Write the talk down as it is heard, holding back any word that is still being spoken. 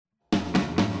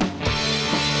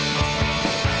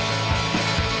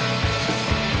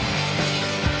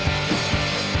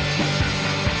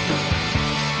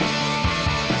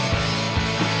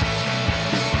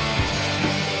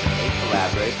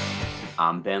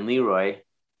I'm Ben Leroy,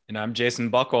 And I'm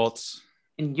Jason Buckholtz.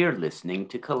 and you're listening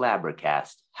to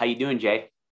Collaboracast. How you doing, Jay?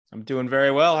 I'm doing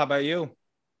very well. How about you?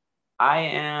 I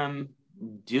am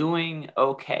doing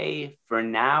okay for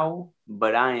now,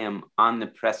 but I am on the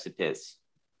precipice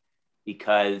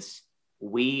because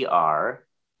we are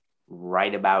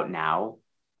right about now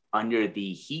under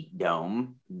the heat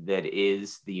dome that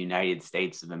is the United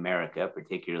States of America,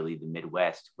 particularly the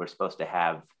Midwest. We're supposed to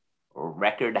have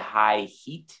record high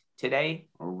heat today,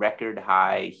 record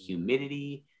high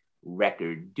humidity,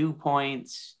 record dew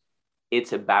points.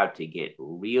 It's about to get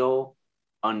real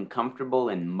uncomfortable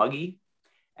and muggy.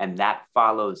 And that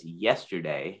follows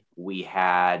yesterday.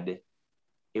 It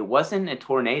wasn't a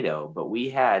tornado, but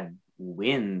we had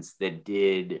winds that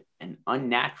did an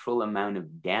unnatural amount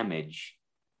of damage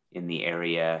in the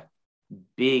area.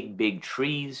 Big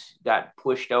trees got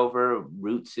pushed over,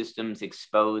 root systems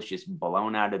exposed, just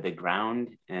blown out of the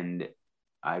ground. And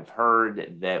I've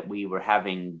heard that we were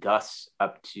having gusts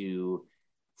up to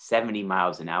 70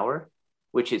 miles an hour,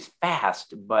 which is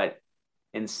fast, but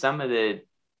in some of the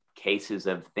cases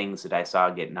of things that I saw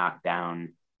get knocked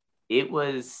down, it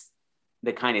was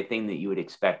the kind of thing that you would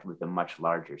expect with a much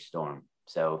larger storm.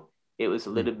 So it was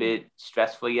a little bit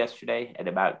stressful yesterday. At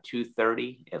about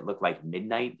 2:30, it looked like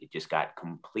midnight. It just got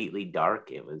completely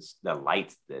dark. It was the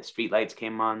street lights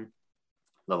came on,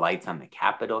 the lights on the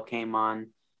Capitol came on.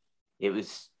 It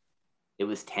was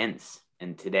tense.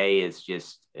 And today is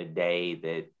just a day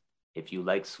that if you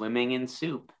like swimming in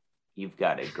soup, you've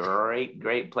got a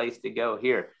great place to go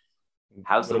here.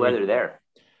 How's the weather there?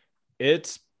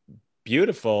 It's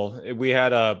beautiful. We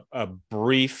had a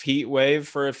brief heat wave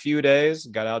for a few days.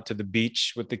 Got out to the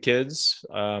beach with the kids.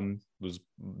 It was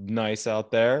nice out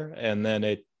there, and then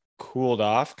it cooled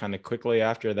off kind of quickly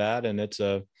after that. And it's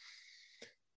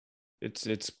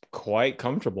quite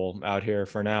comfortable out here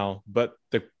for now. But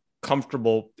this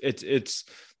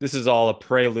is all a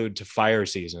prelude to fire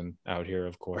season out here,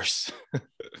 of course.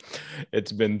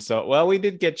 It's been so well. We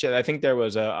did get, I think there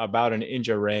was about an inch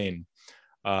of rain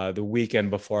the weekend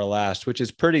before last, which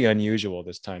is pretty unusual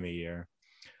this time of year.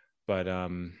 But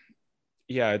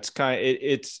yeah,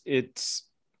 it's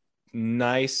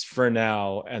nice for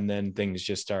now, and then things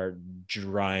just start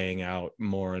drying out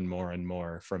more and more and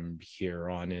more from here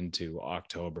on into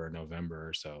October, November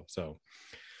or so. So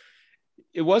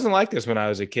it wasn't like this when I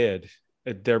was a kid.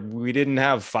 We didn't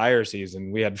have fire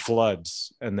season. We had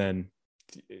floods, and then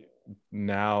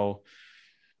now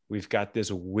we've got this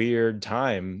weird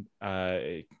time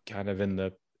kind of in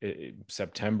the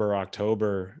September,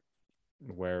 October,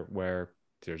 where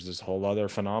there's this whole other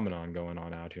phenomenon going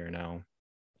on out here now.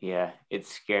 Yeah,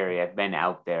 it's scary. I've been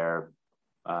out there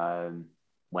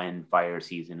when fire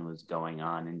season was going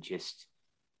on, and just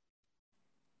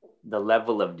the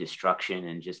level of destruction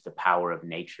and just the power of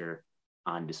nature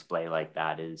on display like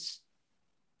that it's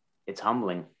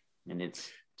humbling, and it's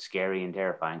scary and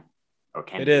terrifying.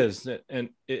 It is, and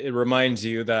it reminds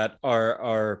you that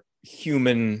our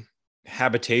human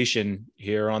habitation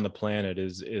here on the planet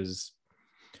is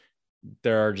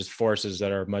there are just forces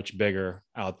that are much bigger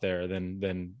out there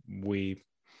than we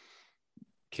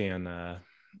can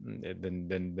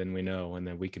than we know and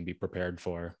that we can be prepared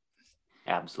for.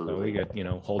 Absolutely. So we get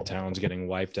whole towns getting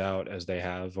wiped out as they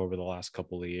have over the last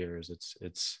couple of years.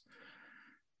 It's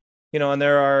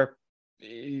and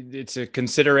it's a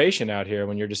consideration out here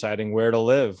when you're deciding where to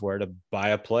live, where to buy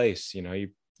a place.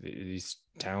 These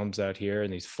towns out here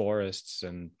and these forests,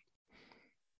 and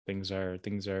things are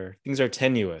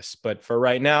tenuous. But for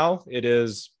right now, it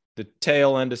is the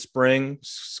tail end of spring.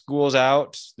 School's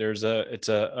out. It's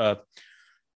a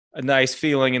nice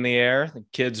feeling in the air. The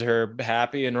kids are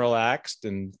happy and relaxed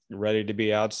and ready to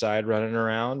be outside running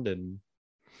around. And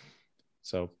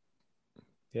so,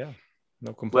 yeah,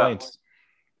 no complaints. Well,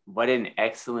 what an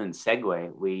excellent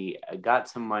segue. We got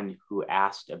someone who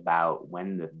asked about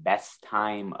when the best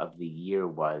time of the year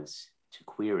was to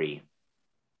query,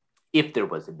 if there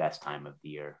was a best time of the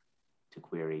year to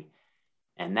query.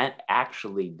 And that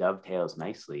actually dovetails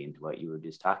nicely into what you were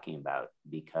just talking about,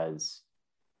 because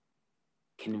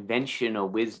conventional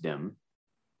wisdom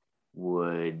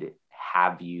would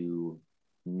have you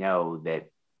know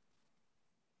that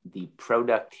the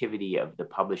productivity of the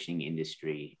publishing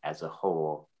industry as a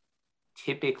whole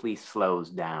typically slows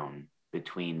down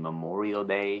between Memorial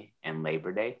Day and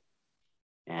Labor Day.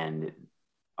 And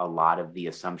a lot of the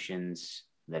assumptions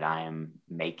that I am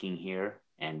making here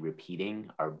and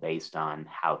repeating are based on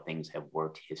how things have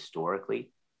worked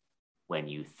historically. When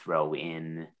you throw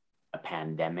in a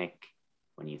pandemic,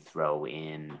 when you throw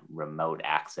in remote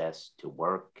access to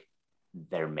work,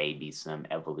 there may be some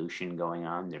evolution going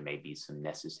on. There may be some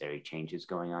necessary changes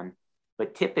going on.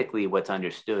 But typically what's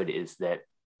understood is that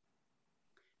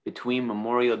between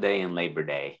Memorial Day and Labor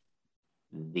Day,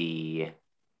 the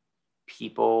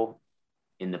people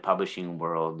in the publishing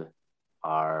world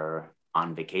are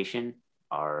on vacation,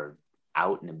 are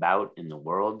out and about in the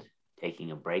world, taking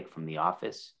a break from the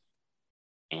office.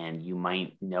 And you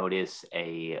might notice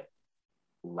a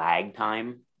lag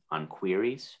time on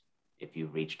queries if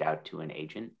you've reached out to an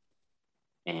agent.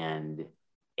 And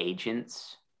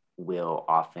agents will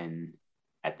often,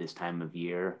 at this time of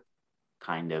year,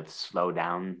 kind of slow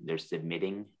down their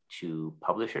submitting to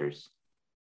publishers,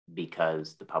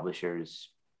 because the publishers,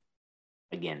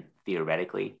 again,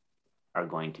 theoretically, are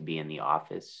going to be in the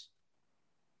office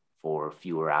for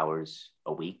fewer hours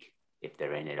a week if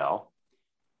they're in at all.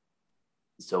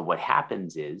 So what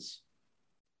happens is,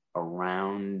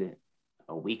 around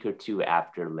a week or two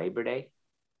after Labor Day,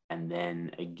 and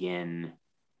then again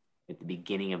at the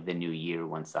beginning of the new year,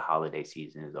 once the holiday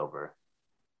season is over,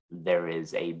 there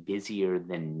is a busier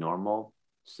than normal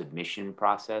submission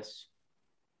process.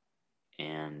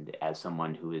 And as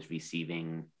someone who is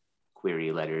receiving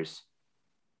query letters,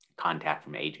 contact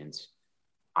from agents,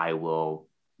 I will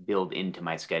build into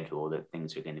my schedule that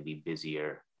things are going to be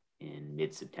busier in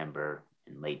mid-September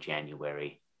and late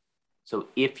January. So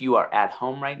if you are at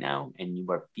home right now and you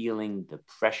are feeling the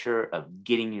pressure of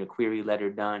getting your query letter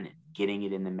done and getting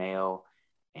it in the mail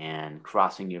and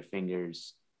crossing your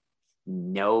fingers,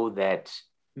 know that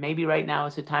maybe right now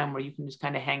is a time where you can just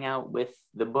kind of hang out with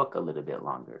the book a little bit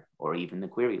longer, or even the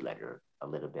query letter a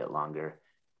little bit longer,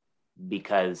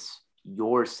 because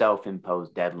your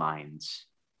self-imposed deadlines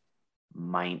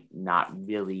might not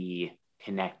really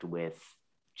connect with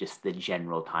just the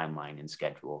general timeline and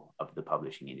schedule of the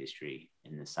publishing industry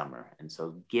in the summer. And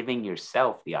so giving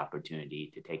yourself the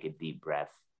opportunity to take a deep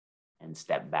breath and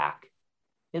step back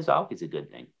is always a good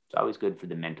thing. It's always good for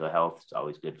the mental health. It's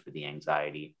always good for the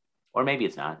anxiety. Or maybe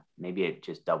it's not. Maybe it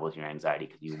just doubles your anxiety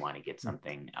because you want to get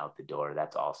something out the door.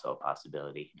 That's also a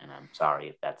possibility. And I'm sorry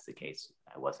if that's the case.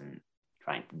 I wasn't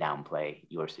trying to downplay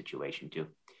your situation too.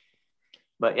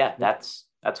 But yeah, that's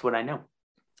what I know.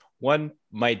 One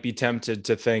might be tempted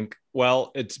to think,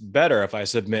 well, it's better if I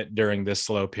submit during this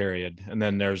slow period, and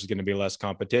then there's going to be less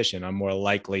competition. I'm more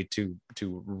likely to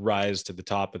rise to the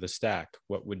top of the stack.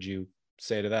 What would you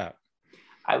say to that?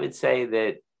 I would say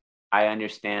that I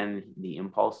understand the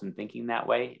impulse in thinking that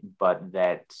way, but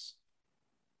that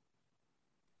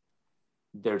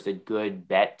there's a good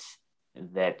bet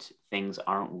that things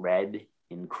aren't read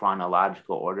in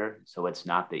chronological order. So it's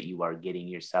not that you are getting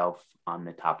yourself on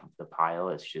the top of the pile.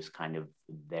 It's just kind of,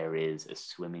 there is a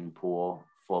swimming pool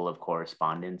full of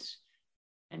correspondence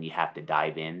and you have to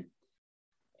dive in.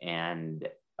 And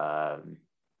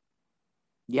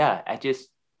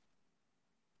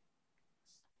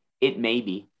it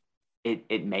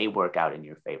may work out in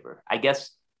your favor. I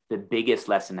guess the biggest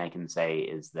lesson I can say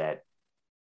is that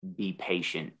be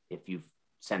patient. If you've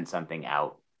sent something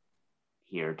out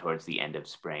here towards the end of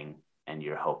spring and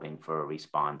you're hoping for a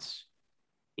response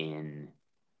in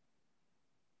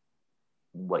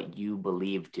what you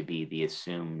believe to be the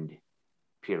assumed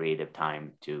period of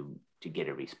time to get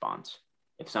a response.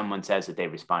 If someone says that they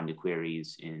respond to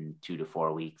queries in 2 to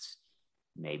 4 weeks,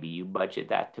 maybe you budget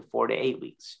that to 4 to 8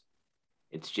 weeks.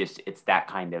 It's that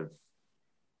kind of,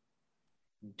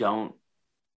 don't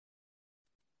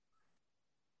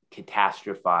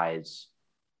catastrophize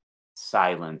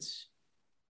silence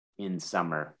in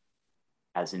summer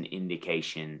as an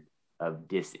indication of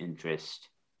disinterest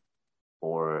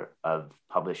or of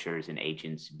publishers and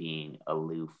agents being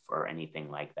aloof or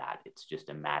anything like that. It's just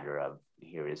a matter of,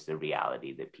 here is the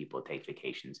reality that people take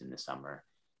vacations in the summer.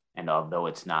 And although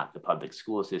it's not the public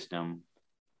school system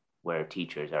where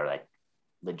teachers are like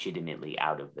legitimately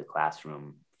out of the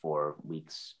classroom for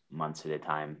weeks, months at a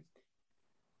time,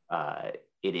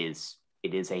 it is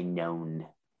a known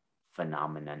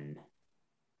phenomenon.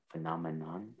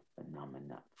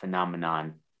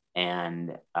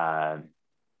 And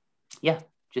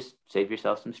just save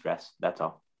yourself some stress. That's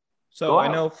all. So I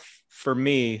know for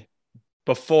me,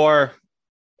 before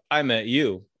I met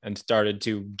you and started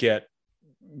to get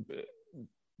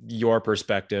your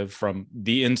perspective from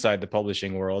the inside the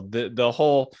publishing world, the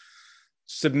whole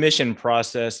submission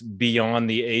process beyond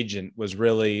the agent was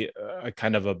really a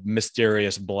kind of a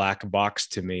mysterious black box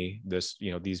to me.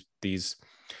 These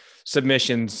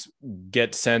submissions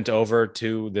get sent over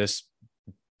to this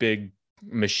big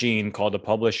machine called a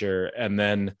publisher and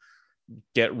then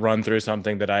get run through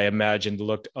something that I imagined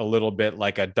looked a little bit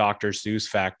like a Dr. Seuss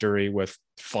factory with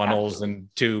funnels and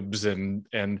tubes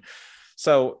and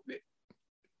so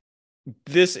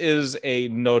this is a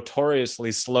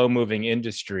notoriously slow-moving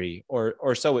industry,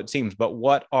 or so it seems. But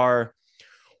what are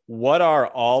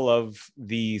all of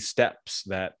the steps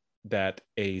that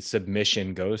a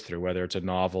submission goes through, whether it's a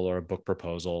novel or a book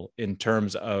proposal, in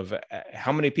terms of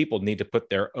how many people need to put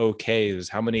their OKs,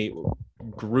 how many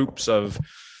groups of,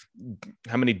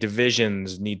 how many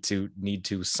divisions need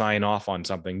to sign off on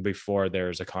something before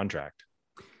there's a contract?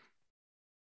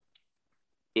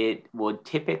 It will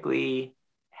typically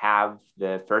have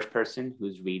the first person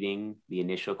who's reading the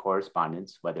initial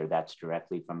correspondence, whether that's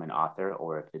directly from an author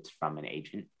or if it's from an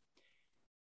agent.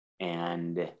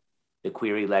 And the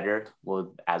query letter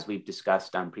will, as we've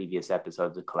discussed on previous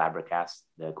episodes of Collaboracast,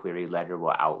 the query letter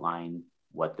will outline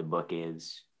what the book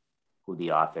is, who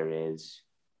the author is,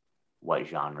 what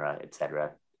genre,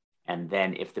 etc. And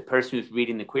then if the person who's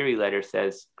reading the query letter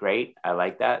says, great, I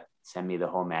like that, send me the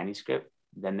whole manuscript,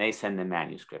 then they send the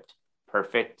manuscript.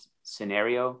 Perfect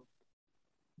scenario,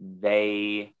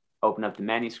 they open up the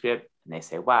manuscript and they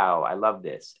say, wow, I love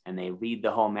this. And they read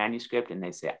the whole manuscript and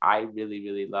they say, I really,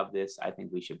 really love this. I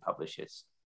think we should publish this.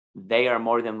 They are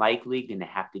more than likely going to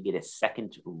have to get a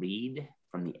second read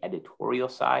from the editorial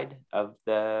side of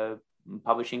the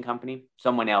publishing company.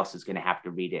 Someone else is going to have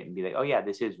to read it and be like, oh yeah,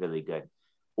 this is really good.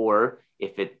 Or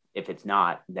if it's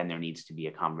not, then there needs to be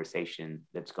a conversation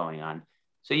that's going on.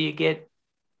 So you get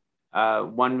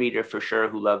one reader for sure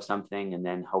who loves something, and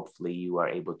then hopefully you are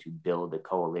able to build a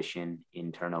coalition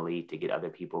internally to get other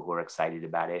people who are excited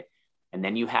about it. And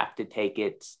then you have to take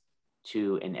it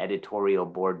to an editorial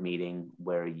board meeting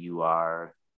where you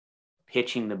are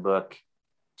pitching the book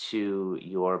to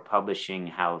your publishing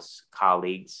house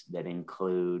colleagues that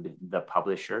include the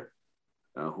publisher,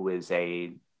 who is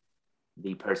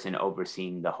the person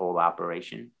overseeing the whole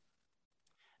operation.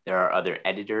 There are other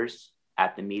editors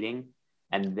at the meeting.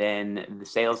 And then the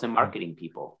sales and marketing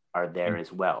people are there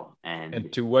as well.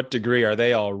 And to what degree are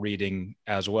they all reading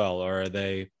as well? Or are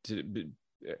they,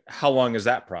 how long is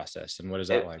that process and what is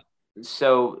that like?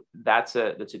 So that's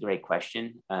a great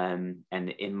question. And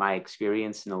in my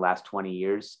experience in the last 20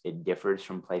 years, it differs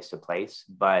from place to place.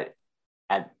 But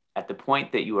at the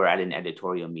point that you are at an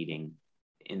editorial meeting,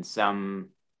 in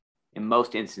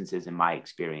most instances, in my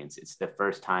experience, it's the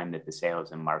first time that the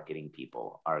sales and marketing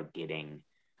people are getting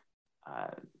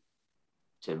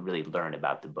to really learn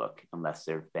about the book, unless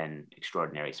there have been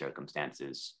extraordinary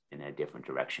circumstances in a different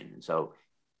direction. So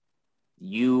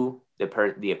you,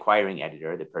 the acquiring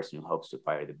editor, the person who hopes to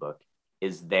acquire the book,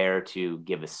 is there to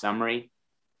give a summary,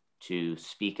 to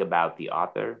speak about the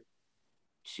author,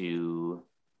 to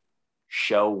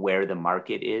show where the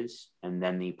market is. And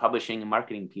then the publishing and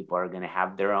marketing people are going to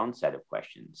have their own set of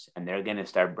questions, and they're going to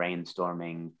start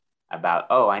brainstorming about,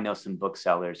 oh, I know some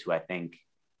booksellers who I think,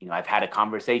 I've had a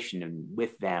conversation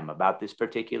with them about this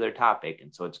particular topic,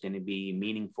 and so it's going to be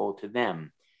meaningful to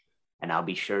them. And I'll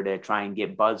be sure to try and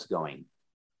get buzz going,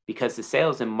 because the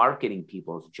sales and marketing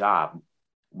people's job,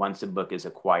 once a book is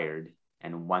acquired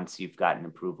and once you've gotten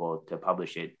approval to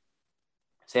publish it,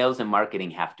 sales and marketing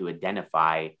have to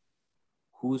identify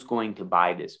who's going to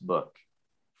buy this book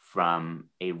from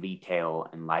a retail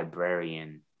and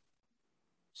librarian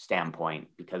standpoint,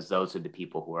 because those are the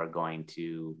people who are going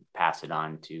to pass it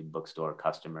on to bookstore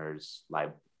customers,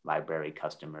 library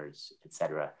customers,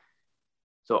 etc.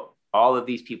 So all of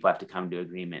these people have to come to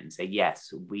agreement and say,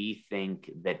 yes, we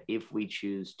think that if we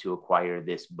choose to acquire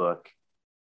this book,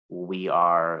 we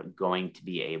are going to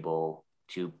be able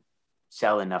to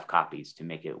sell enough copies to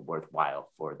make it worthwhile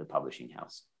for the publishing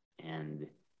house, and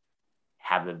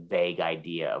have a vague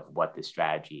idea of what the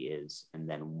strategy is. And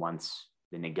then once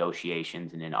the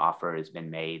negotiations and an offer has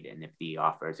been made, and if the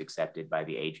offer is accepted by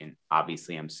the agent,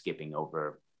 obviously I'm skipping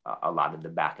over a lot of the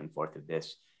back and forth of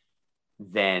this,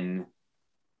 then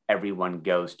everyone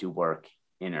goes to work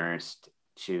in earnest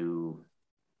to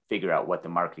figure out what the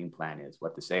marketing plan is,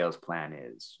 what the sales plan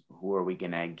is, who are we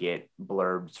going to get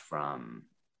blurbs from,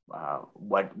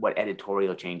 what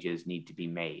editorial changes need to be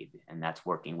made. And that's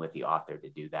working with the author to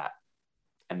do that.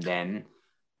 And then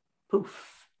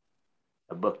poof,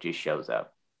 a book just shows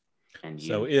up. And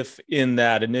so if in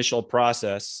that initial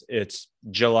process, it's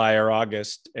July or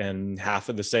August and half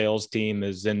of the sales team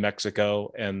is in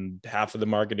Mexico and half of the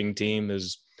marketing team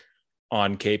is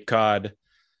on Cape Cod,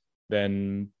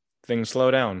 then things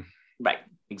slow down. Right.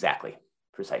 Exactly.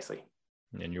 Precisely.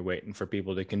 And you're waiting for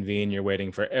people to convene. You're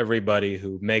waiting for everybody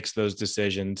who makes those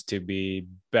decisions to be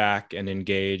back and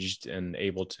engaged and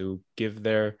able to give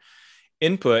their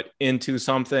input into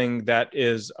something that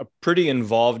is a pretty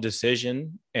involved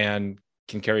decision and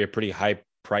can carry a pretty high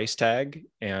price tag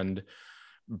and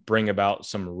bring about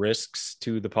some risks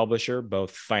to the publisher,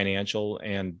 both financial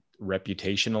and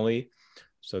reputationally.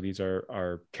 So these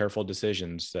are careful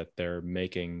decisions that they're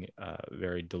making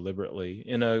very deliberately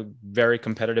in a very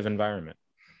competitive environment.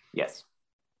 Yes.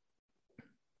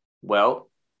 Well,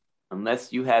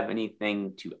 unless you have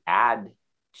anything to add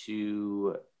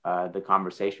to the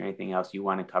conversation or anything else you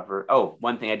want to cover. Oh,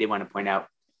 one thing I did want to point out.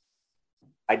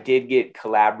 I did get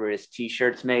Calabrist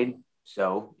t-shirts made.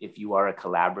 So if you are a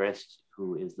Calabrist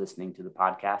who is listening to the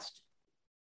podcast,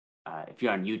 if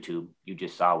you're on YouTube, you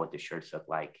just saw what the shirts look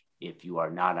like. If you are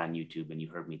not on YouTube and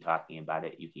you heard me talking about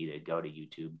it, you can either go to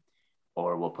YouTube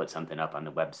or we'll put something up on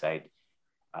the website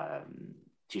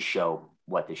to show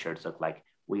what the shirts look like.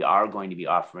 We are going to be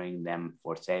offering them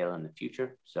for sale in the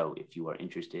future. So if you are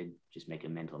interested, just make a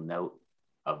mental note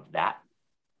of that.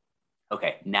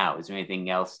 Okay, now, is there anything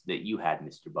else that you had,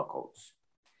 Mr. Buchholz?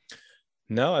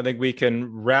 No, I think we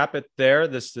can wrap it there.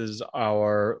 This is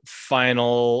our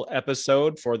final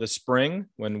episode for the spring.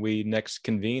 When we next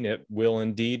convene, it will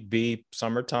indeed be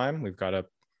summertime. We've got a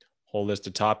whole list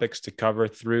of topics to cover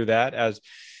through that. As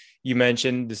you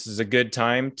mentioned, this is a good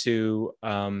time to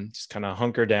just kind of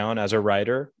hunker down as a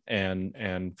writer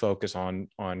and focus on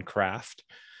craft.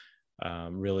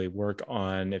 Really work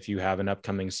on, if you have an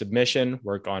upcoming submission,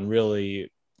 work on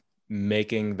really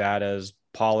making that as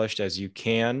polished as you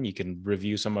can. You can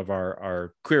review some of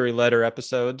our query letter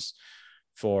episodes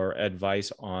for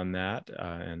advice on that.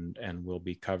 And we'll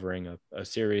be covering a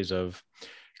series of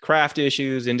craft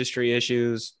issues, industry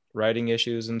issues, writing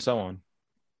issues, and so on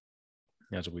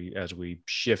as we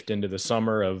shift into the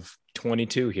summer of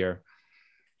 22 here.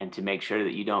 And to make sure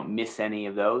that you don't miss any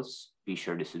of those, be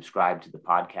sure to subscribe to the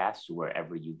podcast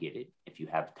wherever you get it. If you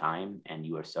have time and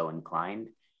you are so inclined,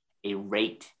 a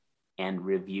rate and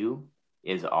review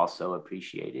is also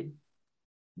appreciated.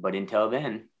 But until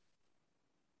then,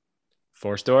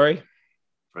 for story,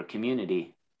 for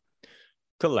community,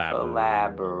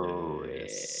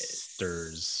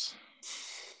 collaborators.